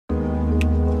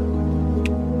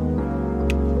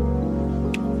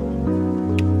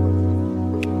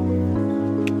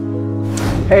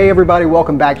Hey everybody,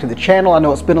 welcome back to the channel. I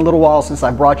know it's been a little while since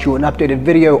I brought you an updated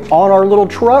video on our little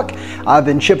truck. I've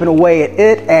been chipping away at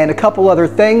it and a couple other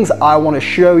things. I want to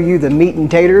show you the meat and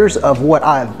taters of what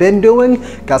I've been doing.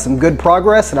 Got some good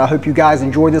progress and I hope you guys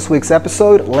enjoy this week's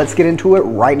episode. Let's get into it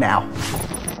right now.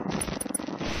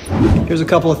 Here's a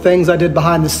couple of things I did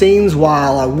behind the scenes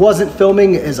while I wasn't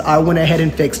filming is I went ahead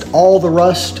and fixed all the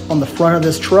rust on the front of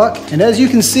this truck. And as you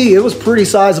can see, it was pretty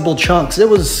sizable chunks. I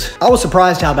was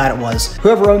surprised how bad it was.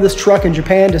 Whoever owned this truck in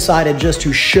Japan decided just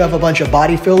to shove a bunch of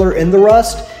body filler in the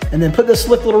rust and then put this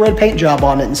slick little red paint job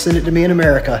on it and send it to me in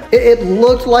America. It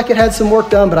looked like it had some work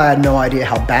done, but I had no idea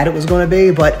how bad it was gonna be,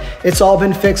 but it's all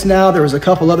been fixed now. There was a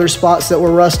couple other spots that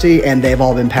were rusty and they've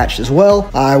all been patched as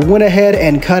well. I went ahead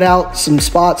and cut out some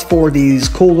spots for these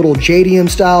cool little JDM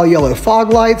style yellow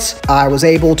fog lights. I was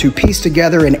able to piece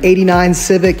together an 89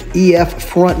 Civic EF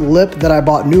front lip that I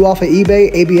bought new off of eBay,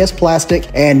 ABS plastic,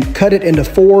 and cut it into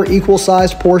 4 equal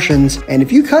sized portions. And if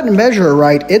you cut and measure it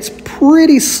right, it's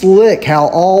pretty slick how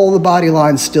all the body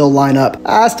lines still line up.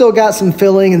 I still got some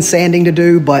filling and sanding to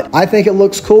do, but I think it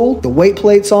looks cool. The weight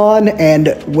plate's on,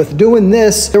 and with doing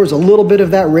this, there was a little bit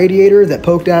of that radiator that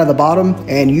poked out of the bottom,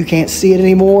 and you can't see it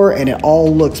anymore, and it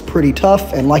all looks pretty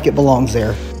tough and like it belongs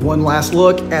there. One last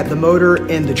look at the motor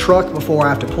in the truck before I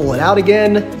have to pull it out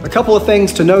again. A couple of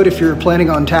things to note if you're planning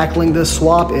on tackling this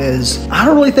swap is, I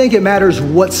don't really think it matters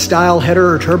what style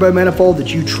header or turbo manifold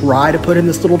that you try to put in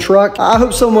this little truck. I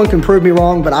hope someone can prove me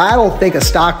wrong, but I don't think a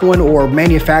stock one or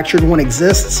manufactured one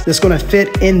exists that's gonna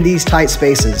fit in these tight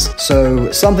spaces.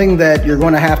 So something that you're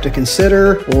gonna have to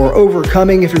consider or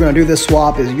overcoming if you're gonna do this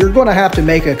swap is you're gonna have to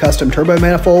make a custom turbo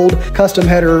manifold, custom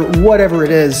header, whatever it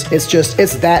is.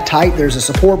 It's that tight. There's a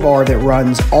support bar that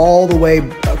runs all the way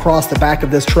across the back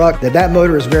of this truck that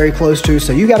motor is very close to,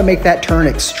 so you got to make that turn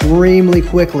extremely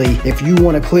quickly if you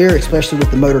want to clear, especially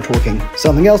with the motor torquing.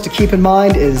 Something else to keep in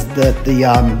mind is that the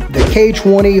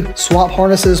K20 swap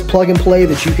harnesses plug and play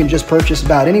that you can just purchase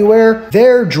about anywhere,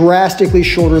 they're drastically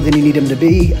shorter than you need them to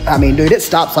be. I mean, dude, it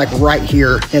stops like right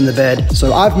here in the bed.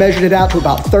 So I've measured it out to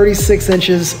about 36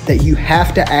 inches that you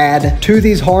have to add to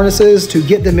these harnesses to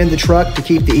get them in the truck to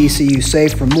keep the ECU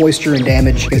safe from moisture and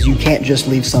damage, because you can't just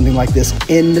leave something like this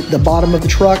in the bottom of the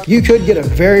truck. You could get a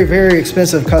very, very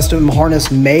expensive custom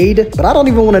harness made, but I don't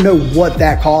even want to know what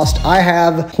that cost. I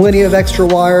have plenty of extra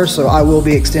wire, so I will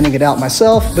be extending it out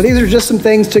myself, but these are just some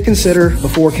things to consider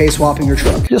before K-swapping your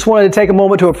truck. Just wanted to take a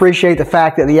moment to appreciate the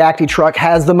fact that the Acty truck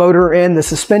has the motor in, the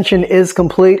suspension is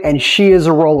complete, and she is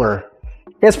a roller.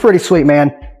 It's pretty sweet,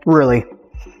 man, really.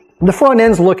 The front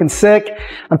end's looking sick.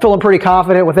 I'm feeling pretty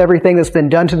confident with everything that's been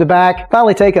done to the back.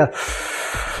 Finally take a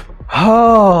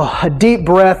deep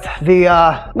breath.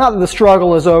 Not that the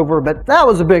struggle is over, but that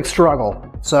was a big struggle.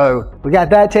 So we got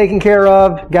that taken care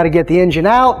of. Got to get the engine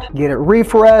out, get it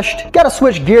refreshed. Got to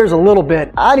switch gears a little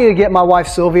bit. I need to get my wife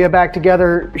Silvia back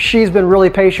together. She's been really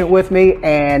patient with me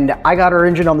and I got her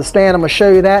engine on the stand. I'm gonna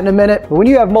show you that in a minute. But when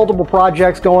you have multiple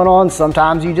projects going on,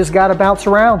 sometimes you just got to bounce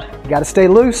around. You got to stay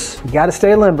loose, you got to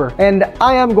stay limber. And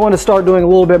I am going to start doing a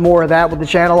little bit more of that with the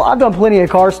channel. I've done plenty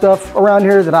of car stuff around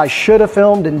here that I should have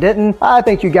filmed and didn't. I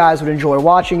think you guys would enjoy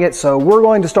watching it. So we're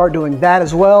going to start doing that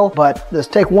as well. But let's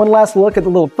take one last look at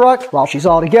the little truck while she's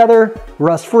all together,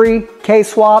 rust free,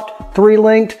 K-swapped,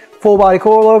 3-linked, full body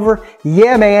coilover.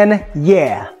 Yeah, man,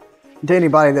 yeah. To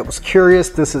anybody that was curious,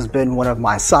 this has been one of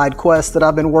my side quests that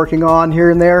I've been working on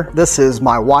here and there. This is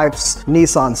my wife's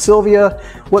Nissan Silvia.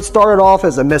 What started off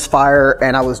as a misfire,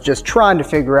 and I was just trying to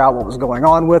figure out what was going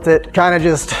on with it. Kind of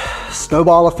just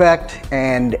snowball effect,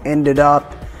 and ended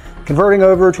up converting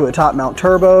over to a top mount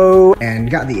turbo and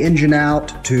got the engine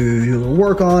out to do a little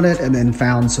work on it, and then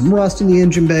found some rust in the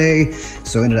engine bay.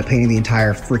 So ended up painting the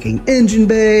entire freaking engine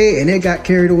bay and it got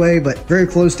carried away, but very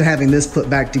close to having this put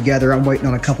back together. I'm waiting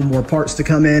on a couple more parts to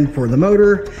come in for the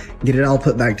motor, get it all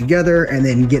put back together, and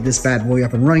then get this bad boy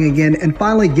up and running again and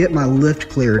finally get my lift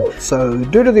cleared. So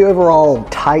due to the overall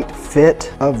tight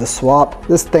fit of the swap,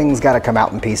 this thing's got to come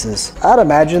out in pieces. I'd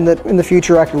imagine that in the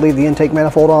future I could leave the intake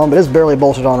manifold on, but it's barely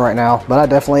bolted on right now.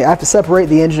 But I have to separate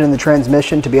the engine and the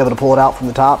transmission to be able to pull it out from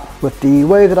the top. With the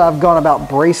way that I've gone about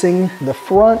bracing the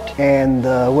front and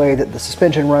the way that the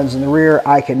suspension runs in the rear,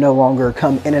 I can no longer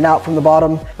come in and out from the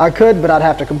bottom. I could, but I'd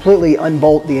have to completely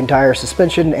unbolt the entire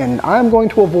suspension, and I'm going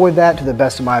to avoid that to the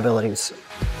best of my abilities.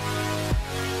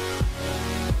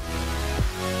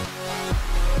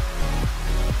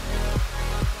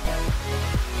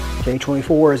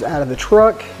 K24 is out of the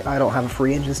truck. I don't have a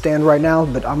free engine stand right now,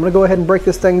 but I'm gonna go ahead and break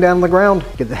this thing down on the ground,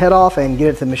 get the head off and get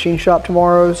it to the machine shop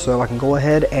tomorrow so I can go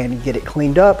ahead and get it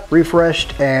cleaned up,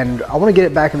 refreshed, and I wanna get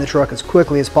it back in the truck as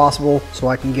quickly as possible so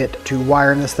I can get to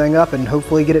wiring this thing up and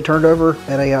hopefully get it turned over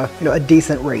at a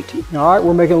decent rate. All right,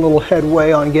 we're making a little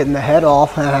headway on getting the head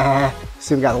off.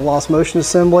 See, we got the lost motion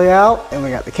assembly out and we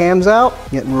got the cams out,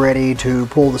 getting ready to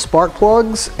pull the spark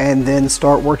plugs and then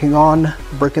start working on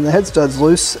breaking the head studs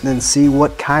loose and then see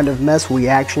what kind of mess we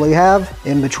actually have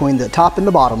in between the top and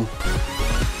the bottom.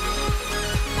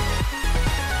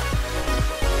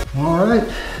 All right,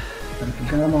 I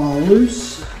got them all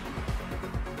loose.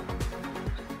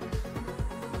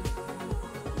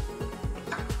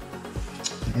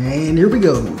 And here we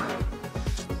go.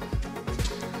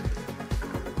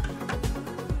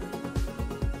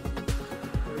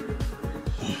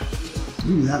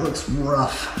 Ooh, that looks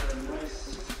rough.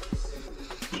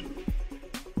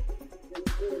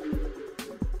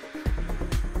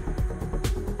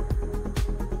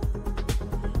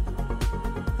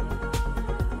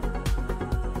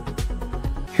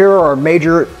 Here are our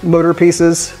major motor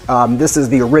pieces. This is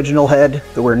the original head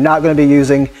that we're not going to be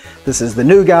using. This is the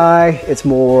new guy. It's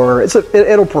more,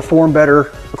 it'll perform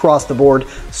better across the board.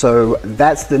 So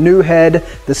that's the new head.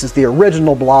 This is the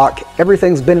original block.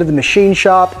 Everything's been to the machine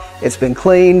shop. It's been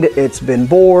cleaned, it's been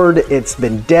bored, it's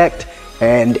been decked,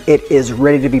 and it is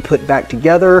ready to be put back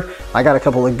together. I got a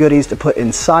couple of goodies to put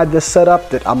inside this setup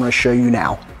that I'm gonna show you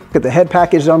now. Look at the head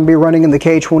package that I'm gonna be running in the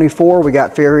K24. We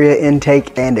got Feria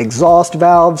intake and exhaust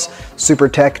valves,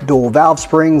 SuperTech dual valve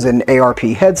springs, and ARP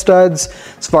head studs.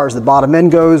 As far as the bottom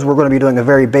end goes, we're gonna be doing a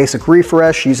very basic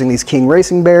refresh using these King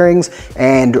racing bearings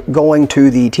and going to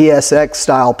the TSX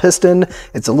style piston.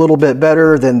 It's a little bit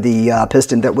better than the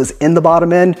piston that was in the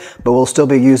bottom end, but we'll still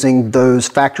be using those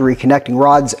factory connecting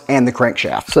rods and the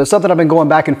crankshaft. So something I've been going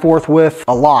back and forth with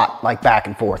a lot, like back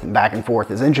and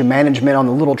forth, is engine management on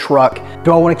the little truck.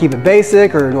 Do I wanna keep it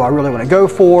basic or do I really want to go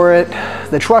for it?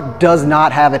 The truck does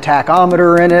not have a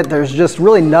tachometer in it. There's just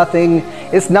really nothing.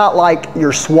 It's not like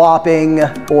you're swapping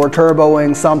or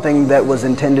turboing something that was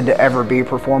intended to ever be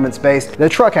performance based. The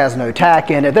truck has no tack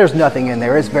in it. There's nothing in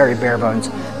there. It's very bare bones.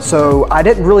 So I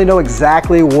didn't really know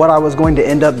exactly what I was going to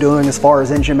end up doing as far as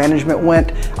engine management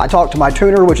went. I talked to my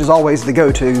tuner, which is always the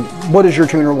go-to. What does your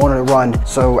tuner want to run?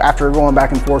 So after going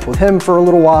back and forth with him for a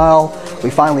little while, we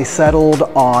finally settled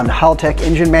on Haltech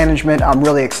engine management. I'm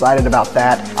really excited about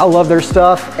that. I love their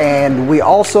stuff, and we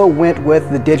also went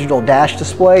with the digital dash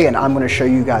display, and I'm going to show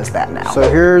you guys that now. So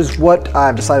here's what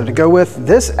I've decided to go with.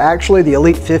 This actually, the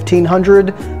Elite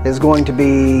 1500, is going to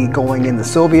be going in the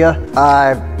Silvia.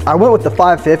 I went with the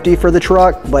 550 for the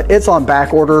truck, but it's on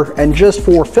back order, and just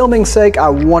for filming's sake, I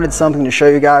wanted something to show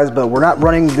you guys, but we're not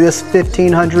running this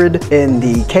 1500 in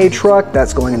the K truck.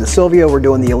 That's going in the Silvia. We're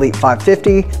doing the Elite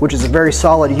 550, which is a very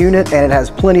solid unit, and it has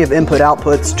plenty of input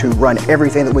outputs to run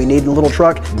everything that we need in the little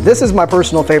truck. This is my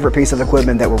personal favorite piece of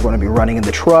equipment that we're going to be running in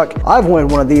the truck. I've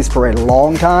wanted one of these for a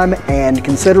long time, and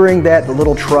considering that the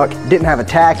little truck didn't have a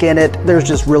tack in it, there's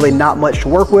just really not much to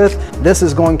work with. This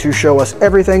is going to show us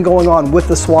everything going on with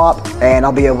the swap, and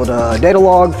I'll be able to data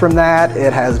log from that.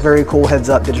 It has very cool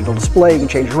heads-up digital display. You can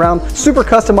change it around. Super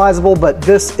customizable, but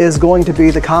this is going to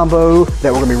be the combo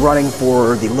that we're going to be running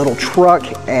for the little truck,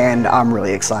 and I'm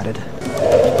really excited.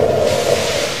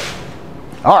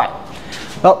 All right.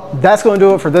 Well, that's going to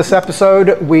do it for this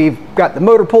episode. We've got the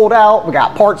motor pulled out. We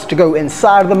got parts to go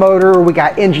inside of the motor. We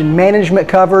got engine management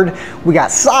covered. We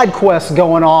got side quests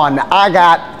going on. I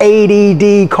got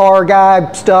ADD car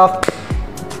guy stuff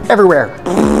everywhere.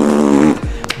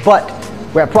 But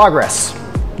we have progress.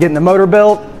 Getting the motor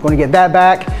built, going to get that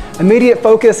back. Immediate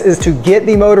focus is to get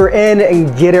the motor in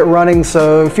and get it running.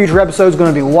 So future episodes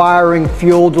going to be wiring,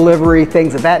 fuel delivery,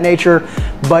 things of that nature.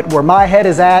 But where my head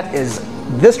is at is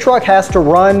this truck has to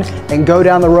run and go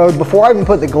down the road. Before I even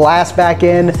put the glass back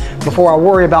in, before I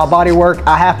worry about body work,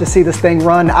 I have to see this thing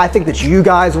run. I think that you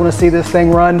guys want to see this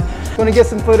thing run. I'm going to get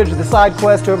some footage of the side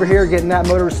quest over here, getting that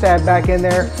motor stabbed back in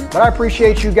there. But I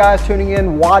appreciate you guys tuning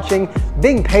in, watching,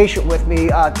 being patient with me.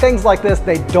 Things like this,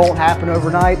 they don't happen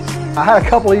overnight. I had a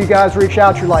couple of you guys reach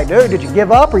out. You're like, dude, did you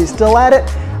give up? Are you still at it?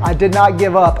 I did not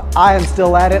give up. I am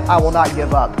still at it. I will not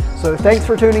give up. So thanks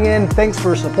for tuning in. Thanks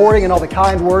for supporting and all the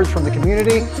kind words from the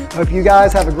community. Hope you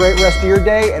guys have a great rest of your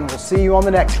day, and we'll see you on the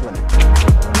next one.